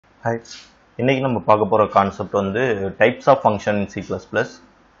Hi. இன்னைக்கு நம்ம பார்க்க போற கான்செப்ட் வந்து types of function in C++.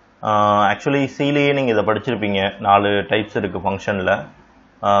 Actually சிலேயே நீங்கள் இதை படிச்சிருப்பீங்க. 4 டைப்ஸ் இருக்குது ஃபங்க்ஷனில்.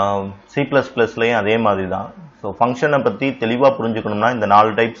 C++லையும் அதே மாதிரி தான். ஸோ ஃபங்க்ஷனை பற்றி தெளிவாக புரிஞ்சுக்கணும்னா இந்த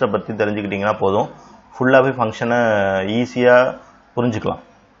 4 டைப்ஸை பற்றி தெரிஞ்சுக்கிட்டிங்கன்னா போதும், ஃபுல்லாகவே ஃபங்க்ஷனை ஈஸியாக புரிஞ்சுக்கலாம்.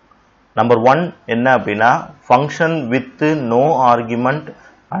 நம்பர் 1 என்ன அப்படின்னா function with no argument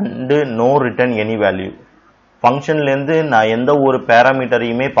and no return any value. ஃபங்க்ஷன்லேருந்து நான் எந்த ஒரு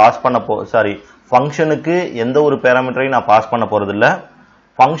பேராமீட்டரையுமே பாஸ் பண்ண ஃபங்க்ஷனுக்கு எந்த ஒரு பேராமீட்டரையும் நான் பாஸ் பண்ண போகிறதில்ல.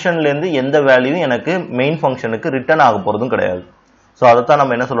 ஃபங்க்ஷன்லேருந்து எந்த வேல்யூவும் எனக்கு மெயின் ஃபங்க்ஷனுக்கு ரிட்டர்ன் ஆக போகிறதும் கிடையாது. ஸோ அதைத்தான்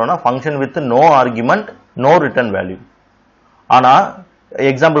நம்ம என்ன சொல்லுவோம்னா function with no argument no return value. ஆனால்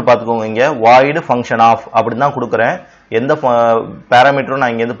எக்ஸாம்பிள் பார்த்துக்கோங்க, இங்கே வாய்டு ஃபங்க்ஷன் ஆஃப் அப்படி தான் கொடுக்குறேன். எந்த பேராமீட்டரும்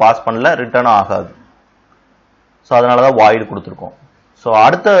நான் இங்கேருந்து பாஸ் பண்ணல, ரிட்டர்னும் ஆகாது. ஸோ அதனால தான் வாய்டு கொடுத்துருக்கோம். ஸோ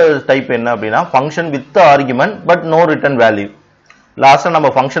அடுத்த டைப் என்ன அப்படின்னா function with argument but no return value. லாஸ்ட்டாக நம்ம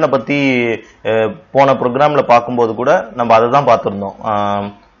ஃபங்க்ஷனை பற்றி போன ப்ரோக்ராமில் பார்க்கும்போது கூட நம்ம அதை தான் பார்த்துருந்தோம்.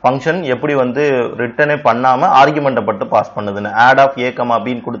 ஃபங்க்ஷன் எப்படி வந்து ரிட்டர்னே பண்ணாமல் ஆர்குமெண்ட்டை பட்டு பாஸ் பண்ணுதுன்னு ஆட் ஆஃப் ஏ கமா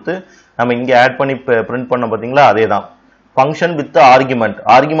பின்னு கொடுத்து நம்ம இங்கே ஆட் பண்ணி பிரிண்ட் பண்ண பார்த்தீங்களா, அதே தான் ஃபங்க்ஷன் வித்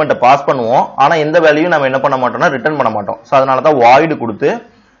ஆர்குமெண்ட்டை பாஸ் பண்ணுவோம், ஆனால் எந்த வேல்யூயும் நம்ம என்ன பண்ண மாட்டோம்னா ரிட்டர்ன் பண்ண மாட்டோம். ஸோ அதனால தான் வாய்டு கொடுத்து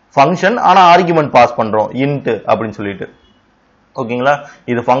ஃபங்க்ஷன் ஆனால் ஆர்குமெண்ட் பாஸ் பண்ணுறோம் இன்ட் அப்படின்னு சொல்லிட்டு. ஓகேங்களா,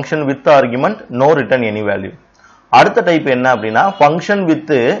 இது function with argument no return any value. அடுத்த டைப் என்ன அப்படின்னா ஃபங்க்ஷன்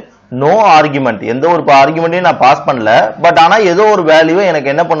வித் நோ ஆர்குமெண்ட், எந்த ஒரு ஆர்குமெண்ட்டையும் நான் பாஸ் பண்ணல, பட் ஆனால் ஏதோ ஒரு வேல்யூவை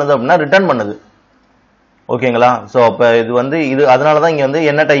எனக்கு என்ன பண்ணுது அப்படின்னா ரிட்டர்ன் பண்ணுது. ஓகேங்களா, ஸோ அப்போ இது வந்து இது அதனால தான் இங்கே வந்து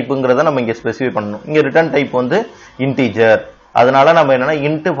என்ன டைப்புங்கிறத நம்ம இங்கே ஸ்பெசிஃபை பண்ணணும். இங்கே ரிட்டர்ன் டைப் வந்து இன்டீஜர், அதனால நம்ம என்னன்னா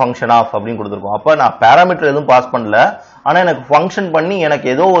இன்ட் ஃபங்க்ஷன் ஆஃப் அப்படின்னு கொடுத்துருக்கோம். அப்போ நான் பேராமீட்டர் எதுவும் பாஸ் பண்ணல, ஆனால் எனக்கு ஃபங்க்ஷன் பண்ணி எனக்கு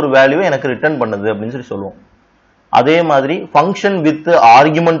ஏதோ ஒரு வேல்யூவை எனக்கு ரிட்டர்ன் பண்ணுது அப்படின்னு சொல்லி சொல்லுவோம். அதே மாதிரி ஃபங்க்ஷன் வித்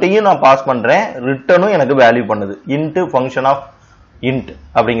ஆர்குமெண்ட்டையும் நான் பாஸ் பண்றேன், ரிட்டர்னும் எனக்கு வேல்யூ பண்ணுது. இன்ட் ஃபங்க்ஷன் ஆஃப் இன்ட்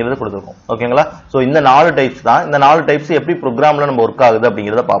அப்படிங்கிறது கொடுத்துருக்கோம். ஓகேங்களா, ஸோ இந்த 4 டைப்ஸ் தான். இந்த 4 டைப்ஸ் எப்படி ப்ரோக்ராம்ல நம்ம ஒர்க் ஆகுது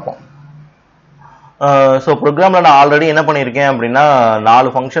அப்படிங்கிறத பார்ப்போம். ஸோ ப்ரோக்ராம்ல நான் ஆல்ரெடி என்ன பண்ணியிருக்கேன் அப்படின்னா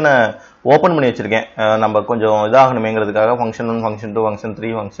 4 ஃபங்க்ஷனை ஓப்பன் பண்ணி வச்சிருக்கேன். நம்ம கொஞ்சம் இதாகணுமேங்கிறதுக்காக function 1, function 2, function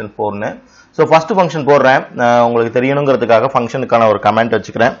 3, function 4ன்னு. So first function போடுறேன், உங்களுக்கு தெரியணுங்கிறதுக்காக ஃபங்க்ஷனுக்கான ஒரு கமெண்ட்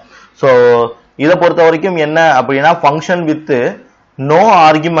வச்சுக்கிறேன். ஸோ இதை பொறுத்த வரைக்கும் என்ன அப்படின்னா ஃபங்க்ஷன் வித் நோ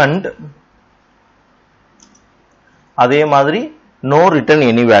ஆர்குமெண்ட், அதே மாதிரி no return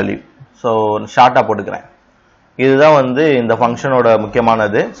any value. So ஷார்ட்டா போட்டுக்கிறேன். இதுதான் வந்து இந்த ஃபங்க்ஷனோட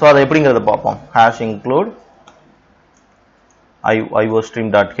முக்கியமானது. ஸோ அதை எப்படிங்கிறத பார்ப்போம். Hash include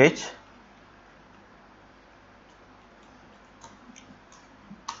iostream.h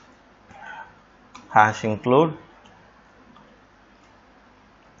hash include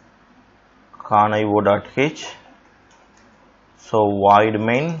conio.h. so void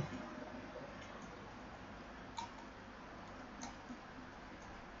main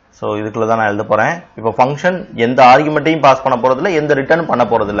so இதுக்குள்ள தான் நான் எழுத போறேன். இப்போ ஃபங்க்ஷன் எந்த ஆர்குமெண்ட்டையும் பாஸ் பண்ண போறதில்ல, எந்த ரிட்டர்ன் பண்ண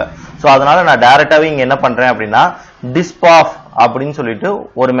போறதில்ல. ஸோ அதனால நான் டைரக்டாவே இங்க என்ன பண்றேன் அப்படின்னா டிஸ்பாஃப் அப்படின்னு சொல்லிட்டு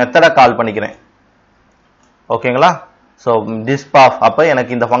ஒரு மெத்தடை கால் பண்ணிக்கிறேன். ஓகேங்களா, ஸோ டிஸ்பாஃப் அப்ப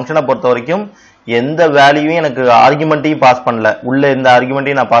எனக்கு இந்த ஃபங்க்ஷனை பொறுத்த வரைக்கும் எந்த வேல்யூவையும் எனக்கு ஆர்குமெண்ட்டையும் பாஸ் பண்ணல, உள்ள எந்த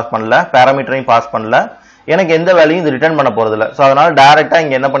ஆர்குமெண்ட்டையும் நான் பாஸ் பண்ணல, பேராமீட்டரையும் பாஸ் பண்ணல, எனக்கு எந்த வேல்யூயும் இது ரிட்டர்ன் பண்ண போறதில்ல. ஸோ அதனால டைரக்டா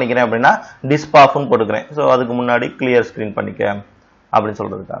இங்க என்ன பண்ணிக்கிறேன் அப்படின்னா டிஸ்பாஃப்னு போட்டுக்கிறேன். ஸோ அதுக்கு முன்னாடி கிளியர் ஸ்கிரீன் பண்ணிக்க அப்படின்னு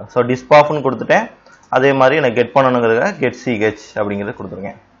சொல்றதுக்காக ஸோ டிஸ்பாஃப்னு கொடுத்துட்டேன். அதே மாதிரி எனக்கு கெட் பண்ணணுங்கிறதுக்காக கெட் சிஹெச் அப்படிங்கிறது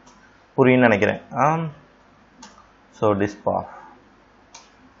கொடுத்துருக்கேன். புரியுன்னு நினைக்கிறேன். ஸோ டிஸ்பாஃப்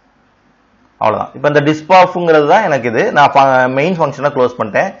அவ்வளோதான். இப்போ இந்த டிஸ்பாஃப்ங்கிறது தான் எனக்கு இது. நான் மெயின் ஃபங்க்ஷனை க்ளோஸ்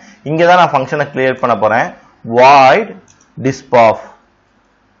பண்ணிட்டேன். இங்கே தான் நான் ஃபங்க்ஷனை கிளியர் பண்ண போறேன். வாய்ட் டிஸ்பாஃப்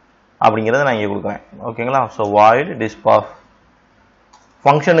அப்படிங்கிறத நான் இங்கே கொடுக்குறேன். ஓகேங்களா, ஸோ வாய்ட் டிஸ்பாஃப்.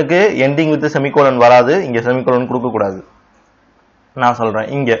 ஃபங்க்ஷனுக்கு எண்டிங் வித் செமிகோலன் வராது, இங்கே செமிகோலன் கொடுக்கக்கூடாது. நான் சொல்றேன்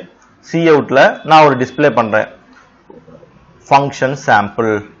இங்க சி அவுட்ல நான் ஒரு டிஸ்பிளே பண்றேன், ஃபங்க்ஷன்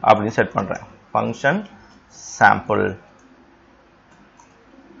சாம்பிள் அப்படின்னு செட் பண்றேன். ஃபங்க்ஷன் சாம்பிள்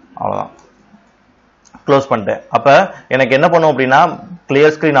அவ்வளவுதான், க்ளோஸ் பண்ணிட்டேன். அப்ப எனக்கு என்ன பண்ணும் அப்படின்னா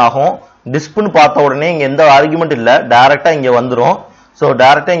கிளியர் ஸ்கிரீன் ஆகும். டிஸ்ப்னு பார்த்த உடனே இங்க எந்த ஆர்குமெண்ட் இல்ல, டைரக்டா இங்க வந்துரும். ஸோ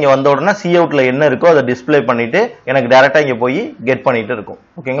டைரக்டா இங்க வந்த உடனே சி அவுட்ல என்ன இருக்கோ அதை டிஸ்பிளே பண்ணிட்டு எனக்கு டைரக்டா இங்க போய் கெட் பண்ணிட்டு இருக்கும்.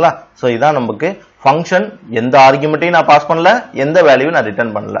 ஓகேங்களா, ஸோ இதான் நமக்கு ஃபங்க்ஷன். எந்த ஆர்குமெண்ட்டையும் நான் பாஸ் பண்ணல, எந்த வேல்யூவும் நான்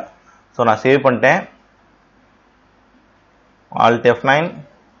ரிட்டர்ன் பண்ணல. ஸோ நான் சேவ் பண்ணிட்டேன். Alt F9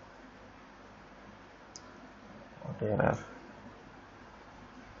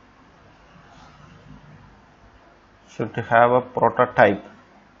 should have a prototype.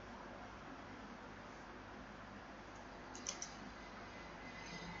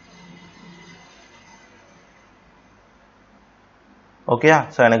 Okay,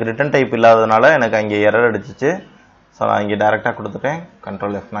 so எனக்கு ரிட்டர்ன் டைப் இல்லாததுனால எனக்கு அங்கே எரர் அடிச்சிச்சு. ஸோ ஸோ நான் இங்கே டைரெக்டாக கொடுத்துட்டேன்.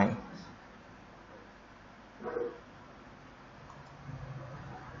 Control F9.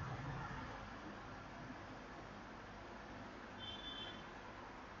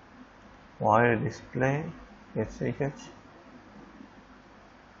 void display sh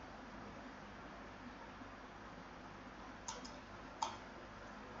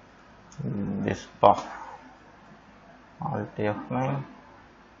this path alt F9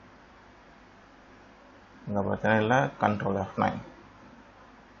 இந்த பிரச்சனை இல்லை. Control F9.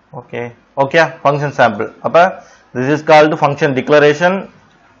 Okay okay function sample. அப்போ this is called function declaration.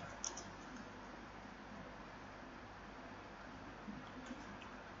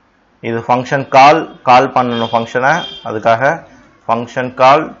 இது ஃபங்க்ஷன் கால் பண்ணணும் ஃபங்க்ஷனை, அதுக்காக ஃபங்க்ஷன்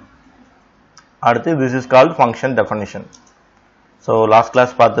கால். அடுத்து this is called function definition. So last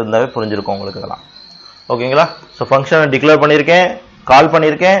class பார்த்துருந்தாவே புரிஞ்சிருக்கும் உங்களுக்கு இதெல்லாம். ஓகேங்களா? ஸோ ஃபங்க்ஷனை டிக்ளேர் பண்ணியிருக்கேன், கால்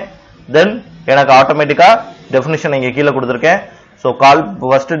பண்ணியிருக்கேன், தென் எனக்கு ஆட்டோமேட்டிக்காக டெஃபினிஷன் இங்கே கீழே கொடுத்துருக்கேன். ஸோ கால்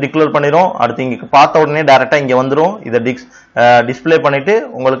ஃபர்ஸ்ட் டிக்ளேர் பண்ணிடும், அடுத்து இங்கே பார்த்த உடனே டேரெக்டாக இங்கே வந்துடும். இதை டிஸ்பிளே பண்ணிட்டு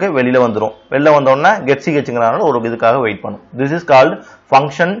உங்களுக்கு வெளியில் வந்துடும். வெளில வந்தோடனே கெட்ஸுங்கிறனால ஒரு இதுக்காக வெயிட் பண்ணும். This is called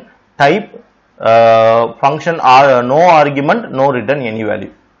function type function no argument no return any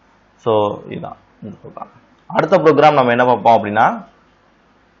value. So இதுதான் இந்த ப்ரோக்ராம். அடுத்த ப்ரோக்ராம் நம்ம என்ன பார்ப்போம் அப்படின்னா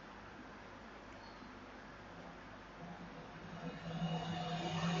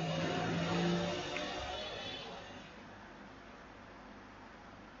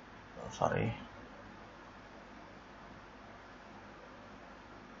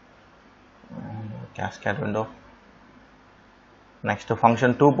cascade window. நெக்ஸ்ட்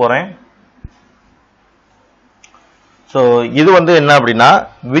ஃபங்க்ஷன் 2 போறேன். ஸோ இது வந்து என்ன அப்படின்னா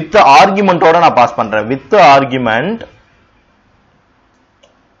வித் ஆர்குமெண்டோட நான் பாஸ் பண்றேன். வித் ஆர்குமெண்ட்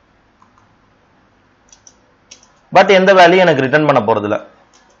பட் எந்த வேல்யூ எனக்கு ரிட்டர்ன் பண்ண போறது இல்ல.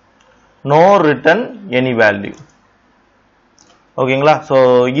 No return any value. ஓகேங்களா? ஸோ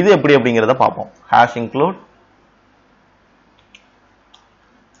இது எப்படி அப்படிங்கிறத பார்ப்போம். Hash include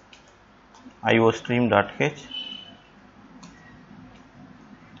iostream.h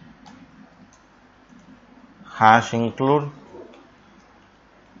hash include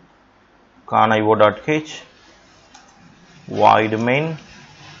conio.h void main.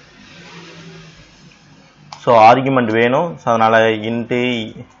 so argument வேணும். so அதனால int a,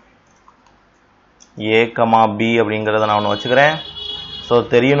 b அப்படிங்கறத நான் ஒன்னு வச்சுக்கிறேன். so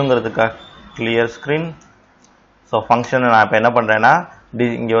தெரியணும்ங்கிறதுக்காக clear screen. so function நான் இப்ப என்ன பண்றேன்னா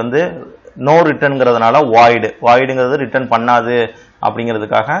இங்க வந்து நோ ரிட்டர்ன்ங்கிறதுனால வாய்டுங்கிறது ரிட்டர்ன் பண்ணாது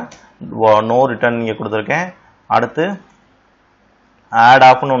அப்படிங்கிறதுக்காக நோ ரிட்டர்ன் இங்கே கொடுத்துருக்கேன். அடுத்து ஆட்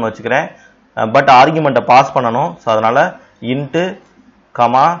ஆஃப்னு ஒன்று வச்சுக்கிறேன். பட் ஆர்குமெண்ட்டை பாஸ் பண்ணணும். ஸோ அதனால இன்ட்டு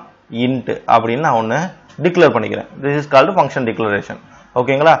கமா இன்ட்டு அப்படின்னு நான் ஒன்று டிக்ளேர் பண்ணிக்கிறேன். This is called function declaration.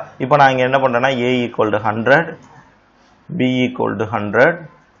 ஓகேங்களா? இப்போ நான் இங்கே என்ன பண்ணுறேன்னா a equal to 100, b equal to 100,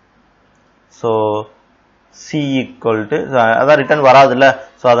 so c equal to அதான் ரிட்டர்ன் வராது இல்லை.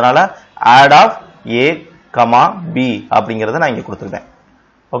 ஸோ அதனால add of a comma b அப்படிங்கிறத நான் இங்கே கொடுத்துருக்கேன்.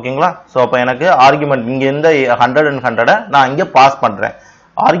 ஓகேங்களா? ஸோ அப்போ எனக்கு ஆர்குமெண்ட் இங்கே இந்த 100 and 100 நான் இங்கே பாஸ் பண்ணுறேன்.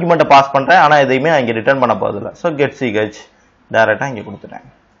 ஆர்குமெண்ட்டை பாஸ் பண்ணுறேன், ஆனால் எதையுமே நான் இங்கே ரிட்டர்ன் பண்ண போகிறதில்ல. ஸோ கெட் சிஹெச் டைரெக்டாக இங்கே கொடுத்துட்டேன்.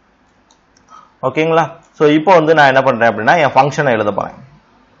 ஓகேங்களா? ஸோ இப்போ வந்து நான் என்ன பண்ணுறேன் அப்படின்னா என் ஃபங்க்ஷனை எழுத போகிறேன்.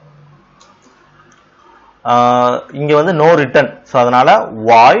 இங்கே வந்து நோ ரிட்டர்ன். ஸோ அதனால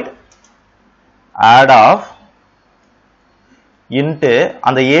வாய்ட் ஆட் ஆஃப் இன்ட்டு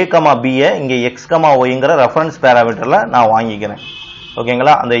அந்த a, b இங்கே x, yங்கிற ரெஃபரன்ஸ் பேராமீட்டர்ல நான் வாங்கிக்கிறேன்.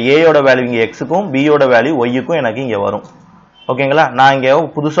 ஓகேங்களா? அந்த a யோட வேல்யூ இங்கே x-க்கும் b யோட வேல்யூ y-க்கும் எனக்கு இங்கே வரும். ஓகேங்களா? நான் இங்கே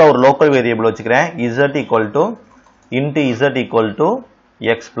புதுசா ஒரு லோக்கல் வேரியபிள் வச்சுக்கிறேன். z equal to into z equal to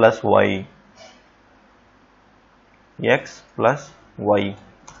x plus y. x plus y.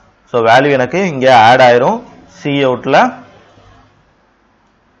 So value எனக்கு இங்கே ஆட் ஆயிரும். சி அவுட்ல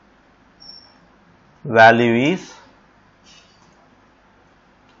வேல்யூ இஸ்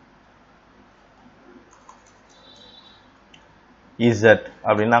z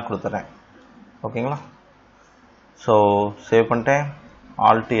அப்படின்னு நான் கொடுத்துறேன். ஓகேங்களா? ஸோ சேவ் பண்ணிட்டேன்.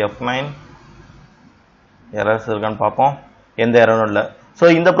 alt F9. எரர்ஸ் இருக்கான்னு பார்ப்போம். எந்த எரரும் இல்லை. ஸோ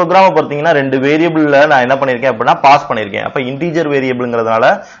இந்த ப்ரோக்ராமை பார்த்தீங்கன்னா 2 வேரியபிள்ல நான் என்ன பண்ணியிருக்கேன் அப்படின்னா பாஸ் பண்ணியிருக்கேன். அப்போ இன்டீஜர் வேரியபிள்ங்கிறதுனால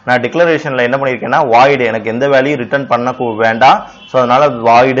நான் டிக்ளரேஷன்ல என்ன பண்ணியிருக்கேன்னா வாய்டு எனக்கு எந்த வேல்யூ ரிட்டர்ன் பண்ண வேண்டாம். ஸோ அதனால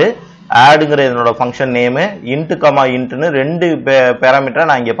வாய்டு ஆடுங்கிற என்னோட ஃபங்க்ஷன் நேமு இன்ட்டு கமா இன்ட்டுன்னு 2 பேராமீட்டரை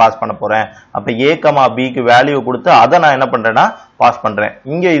நான் இங்கே பாஸ் பண்ண போறேன். அப்போ a கமா பிக்கு வேல்யூ கொடுத்து அதை நான் என்ன பண்றேன்னா பாஸ் பண்றேன்.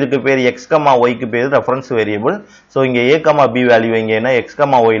 இங்க இதுக்கு பேர் x கமா ஒய்க்கு பேர் ரெஃபரன்ஸ் வேரியபிள். ஸோ இங்க a கமா பி வேல்யூ இங்க என்ன x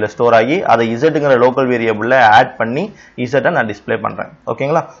கமா ஒய்ல ஸ்டோர் ஆகி அதை zங்கிற லோக்கல் வேரியபிள்ல ஆட் பண்ணி z நான் டிஸ்பிளே பண்றேன்.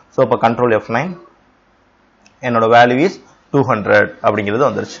 ஓகேங்களா? ஸோ இப்போ கண்ட்ரோல் F9 என்னோட வேல்யூ இஸ் 200 அப்படிங்கிறது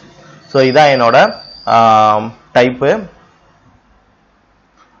வந்துருச்சு. ஸோ இதான் என்னோட type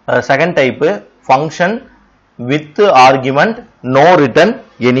second type function with argument no return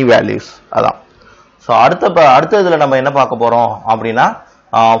any values அதான். So அடுத்த இதுல நம்ம என்ன பார்க்க போறோம் அப்படினா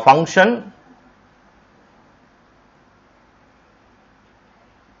function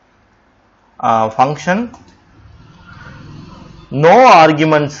no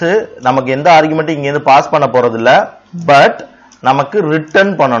arguments நமக்கு எந்த ஆர்குமெண்ட் இங்க இருந்து பாஸ் பண்ண போறது இல்ல, பட் நமக்கு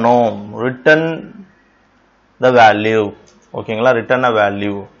ரிட்டர்ன் பண்ணனும், ரிட்டர்ன் the value. ஓகேங்களா, ரிட்டர்ன் a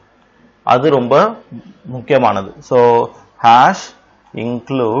value அது ரொம்ப முக்கியமானது. so hash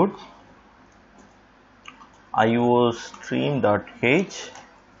include iostream.h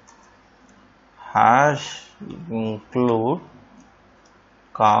hash include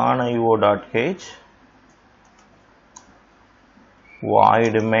conio.h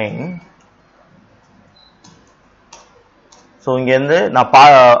void main. so இங்க இருந்து நான்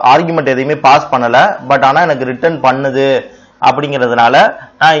ஆர்குமெண்ட் எதையுமே பாஸ் பண்ணல, பட் ஆனா எனக்கு ரிட்டர்ன் பண்ணுது அப்படிங்கிறதுனால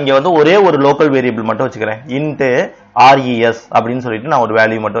நான் இங்க வந்து ஒரே ஒரு லோக்கல் வேரியபிள் மட்டும் வச்சுக்கிறேன், int res அப்படின்னு சொல்லிட்டு நான் ஒரு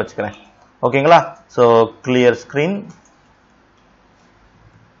வேல்யூ மட்டும் வச்சுக்கிறேன். ஓகேங்களா, so clear screen.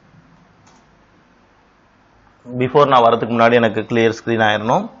 பிஃபோர் நான் வரதுக்கு முன்னாடி எனக்கு கிளியர் ஸ்கிரீன்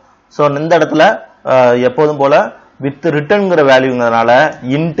ஆயிரணும். ஸோ இந்த இடத்துல எப்போதும் போல வித் ரிட்டர்ன்ங்கிற வேல்யூங்கிறதுனால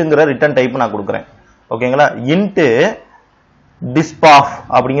இன்ட்டுங்கிற ரிட்டர்ன் டைப் நான் கொடுக்குறேன். ஓகேங்களா, இன்ட்டு டிஸ்பாஃப்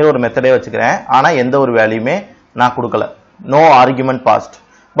அப்படிங்கிற ஒரு மெத்தடே வச்சுக்கிறேன், ஆனால் எந்த ஒரு வேல்யூமே நான் கொடுக்கல, நோ ஆர்குமெண்ட் பாஸ்ட்,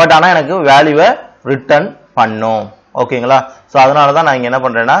 பட் ஆனால் எனக்கு வேல்யூவை ரிட்டர்ன் பண்ணும். ஓகேங்களா, ஸோ அதனால தான் நான் இங்கே என்ன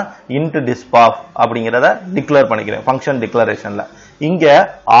பண்ணுறேன்னா இன்ட்டு டிஸ்பாஃப் அப்படிங்கிறத டிக்ளேர் பண்ணிக்கிறேன் ஃபங்க்ஷன் டிக்ளரேஷனில். இங்கே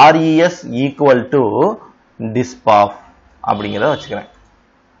res ஈக்குவல் டு டிஸ்பாஃப் அப்படிங்கிறத வச்சுக்கிறேன்,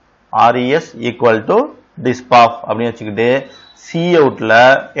 res ஈக்குவல் டு டிஸ்பாஃப் அப்படின்னு வச்சுக்கிட்டு சி அவுட்ல,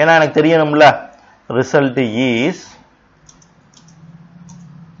 ஏன்னா எனக்கு தெரியணும்ல ரிசல்ட் இஸ்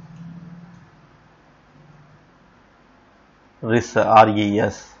res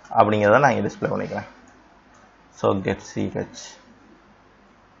அப்படிங்கிறத நான் இங்கே டிஸ்பிளே பண்ணிக்கிறேன். So get ch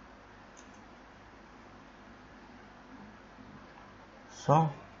so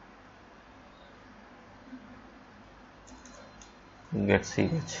get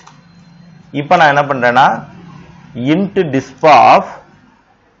ch. இப்போ நான் என்ன பண்றேன்னா int dispaf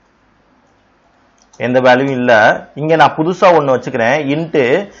எந்த வேல்யூ இல்ல, இங்க நான் புதுசா ஒன்னு வச்சுக்கிறேன், int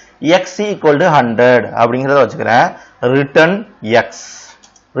x equal to 100 அப்படிங்கறத வச்சுக்கிறேன், return x.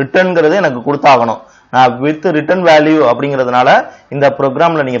 ரிட்டர்ன்ங்கிறது எனக்கு கொடுத்தாகணும், நான் வித் ரிட்டர்ன் வேல்யூ அப்படிங்கிறதுனால இந்த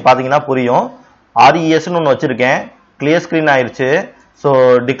ப்ரோக்ராம்ல நீங்க பாத்தீங்கன்னா புரியும், res ன்னு ஒன்னு வச்சிருக்கேன், கிளியர் ஸ்கிரீன் ஆயிருச்சு. ஸோ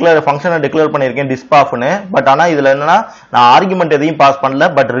ஃபங்க்ஷனை டிக்ளேர் பண்ணியிருக்கேன் டிஸ்பாஃப்னு, பட் ஆனால் இதில் என்னன்னா நான் ஆர்குமெண்ட் எதையும் பாஸ் பண்ணல,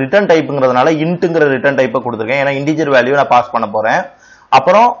 பட் ரிட்டர்ன் டைப்புங்கிறதுனால இன்ட்டுங்கிற ரிட்டர்ன் டைப்பை கொடுத்துருக்கேன், ஏன்னா இன்டிஜர் வேல்யூ நான் பாஸ் பண்ண போறேன்.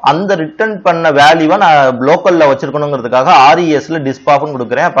 அப்புறம் அந்த ரிட்டர்ன் பண்ண வேல்யூவை நான் லோக்கல்ல வச்சிருக்கணுங்கிறதுக்காக res டிஸ்பாஃப்னு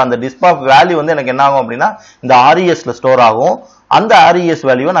கொடுக்குறேன். அப்போ அந்த டிஸ்பாஃப் வேல்யூ வந்து எனக்கு என்ன ஆகும் அப்படின்னா இந்த res ஸ்டோர் ஆகும். அந்த res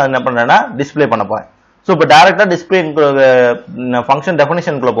வேல்யூவை நான் என்ன பண்றேன்னா டிஸ்பிளே பண்ண போறேன். ஸோ இப்போ டைரக்டா டிஸ்பிளே ஃபங்க்ஷன்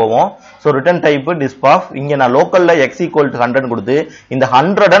டெஃபினிஷனுக்குள்ள போவோம். ஸோ ரிட்டர்ன் டைப் டிஸ்பாஃப், இங்க நான் லோக்கல்ல x ஈக்குவல் டு 100 கொடுத்து இந்த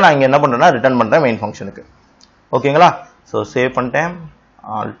 100 நான் இங்க என்ன பண்றேன்னா ரிட்டர்ன் பண்றேன் மெயின் ஃபங்க்ஷனுக்கு. ஓகேங்களா, ஸோ சேவ் பண்ணிட்டேன்,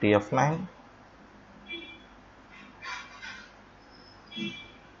 Alt F9.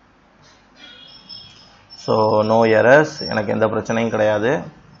 So no errors, எனக்கு எந்த பிரச்சனையும் கிடையாது.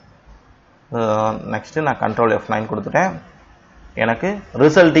 நெக்ஸ்ட் நான் கண்ட்ரோல் F9 கொடுத்துட்டேன், எனக்கு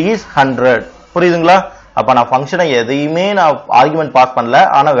ரிசல்ட் இஸ் 100. புரியுதுங்களா, அப்ப நான் ஃபங்க்ஷனை எதையுமே நான் ஆர்குமெண்ட் பாஸ் பண்ணல,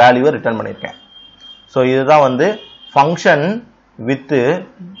 ஆனா வேல்யூவை ரிட்டர்ன் பண்ணிருக்கேன். ஸோ இதுதான் வந்து function with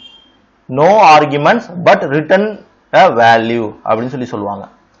no arguments but return a value அப்படின்னு சொல்லுவாங்க.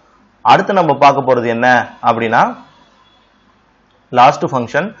 அடுத்து நம்ம பார்க்க போறது என்ன அப்படின்னா last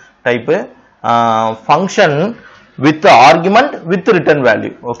function type function with argument with return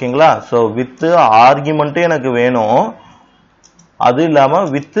value. ஓகேங்களா, ஸோ வித் ஆர்குமெண்ட்டும் எனக்கு வேணும், அது இல்லாம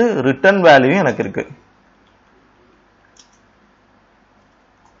வித் ரிட்டர்ன் வேல்யூ எனக்கு இருக்கு.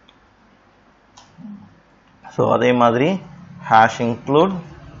 ஸோ அதே மாதிரி hash include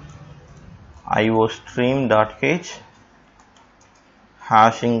iostream.h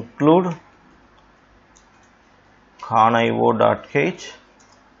hash include conio.h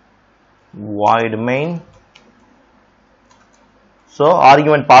void main. So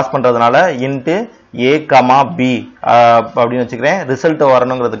argument pass பண்றதுனால இன்ட்டு a, b அப்படின்னு வச்சுக்கிறேன், ரிசல்ட்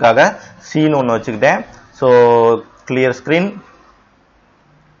வரணுங்கிறதுக்காக c ஒன்று வச்சுக்கிட்டேன். So clear screen.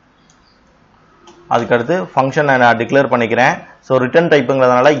 அதுக்கடுத்து ஃபங்க்ஷனை நான் டிக்ளேர் பண்ணிக்கிறேன். ஸோ ரிட்டர்ன்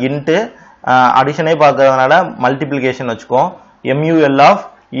டைப்புங்கிறதுனால இன்ட்டு அடிஷனே பார்க்கறதுனால மல்டிப்ளிகேஷன் வச்சுக்கோ, mul of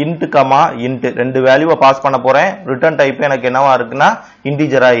int comma int ரெண்டு வேல்யூவை பாஸ் பண்ண போறேன். ரிட்டர்ன் டைப் எனக்கு என்னவா இருக்குன்னா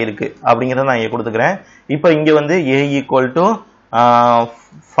இன்டிஜரா இருக்கு அப்படிங்கறத நான் இங்க கொடுத்துக்கிறேன். இப்போ இங்க வந்து a equal to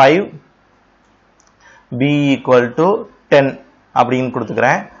 5 b equal to 10 அப்படின்னு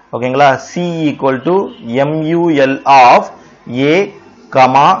கொடுத்துக்கிறேன். ஓகேங்களா? c equal to mul of a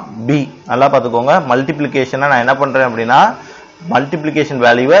comma b. நல்லா பார்த்துக்கோங்க. மல்டிப்ளிகேஷனை நான் என்ன பண்றேன் அப்படின்னா மல்டிப்ளிகேஷன்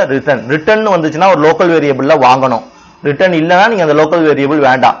வேல்யூவை ரிட்டர்ன் வந்துச்சுன்னா ஒரு லோக்கல் வேரியபிள்ல வாங்கணும். ரிட்டர்ன் இல்லைன்னா நீங்க அந்த லோக்கல் வேரியபிள்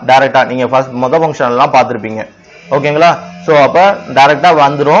வேண்டாம், டைரக்டா நீங்க ஃபர்ஸ்ட் மொதல் ஃபங்க்ஷன் எல்லாம் பார்த்திருப்பீங்க. ஓகேங்களா? சோ அப்ப டைரக்டா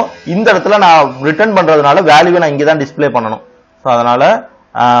வந்துரும். இந்த இடத்துல நான் ரிட்டர்ன் பண்றதுனால வேல்யூவை நான் இங்க தான் டிஸ்ப்ளே பண்ணணும். சோ அதனால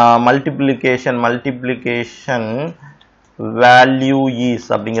மல்டிப்ளிகேஷன் வேல்யூ இஸ்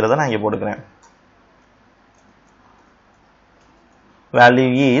அப்படிங்கறத நான் இங்க போட்டுக்கிறேன். Value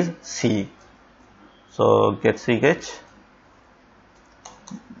is c. so get ch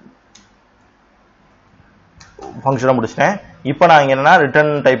ஃபங்க்ஷனை முடிச்சிட்டேன். இப்போ நான் இங்க என்னன்னா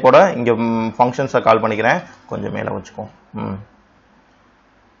ரிட்டர்ன் டைப்போட இங்க ஃபங்க்ஷன்ஸை கால் பண்ணிக்கிறேன். கொஞ்சம் மேல வச்சுக்கோ.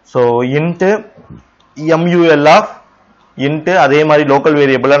 So int mul of int அதே மாதிரி லோக்கல்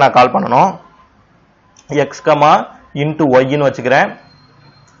வேரியபிள நான் கால் பண்ணணும். எக்ஸ் கமா இன்ட் ஒய்ன்னு வச்சுக்கிறேன்.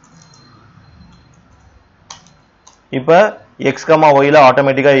 இப்போ எக்ஸ் கமா ஒய்ல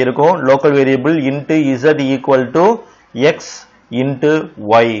ஆட்டோமேட்டிக்கா இருக்கும் local variable int z equal to X into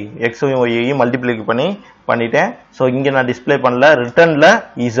Y. எக்ஸையும் ஒய்யையும் multiply பண்ணிட்டேன். ஸோ இங்கே நான் டிஸ்பிளே பண்ணல, ரிட்டர்னில்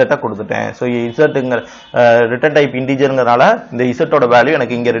இசட்டை கொடுத்துட்டேன். ஸோ இசட்டுங்கிற ரிட்டர்ன் டைப் இன்டீஜருங்கிறனால இந்த இசட்டோட வேல்யூ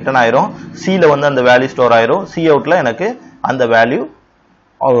எனக்கு இங்கே ரிட்டர்ன் ஆயிரும். சியில் வந்து அந்த வேல்யூ ஸ்டோர் ஆயிரும். சி அவுட்டில் எனக்கு அந்த வேல்யூ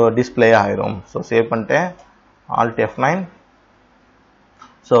டிஸ்பிளே ஆயிரும். ஸோ சேவ் பண்ணிட்டேன். Alt F9.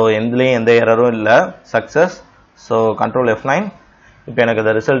 ஸோ எதுலேயும் எந்த எரரும் இல்லை, சக்ஸஸ். So Control F9. இப்போ எனக்கு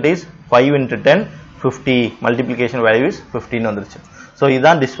the result is 5 into 10 50. Multiplication value is 15 வந்துருச்சு. ஸோ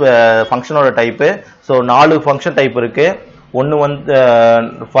இதுதான் ஃபங்க்ஷனோட டைப்பு. ஸோ 4 ஃபங்க்ஷன் டைப் இருக்கு. ஒன்று வந்து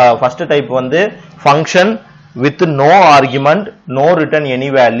ஃபர்ஸ்ட் டைப் வந்து function with no argument, no return any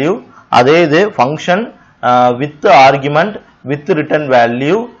value. அதே இது function with argument with return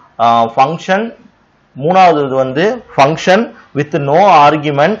value. Function மூணாவது வந்து function with no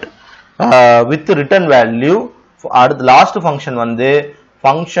argument with return value. அடுத்து லாஸ்ட் ஃபங்க்ஷன் வந்து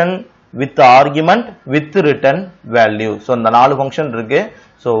function with argument with return value. So இந்த 4 function இருக்கு.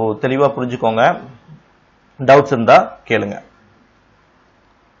 So தெளிவா புரிஞ்சுக்கோங்க. டவுட்ஸ் இருந்தா கேளுங்க.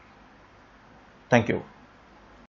 தேங்க்யூ.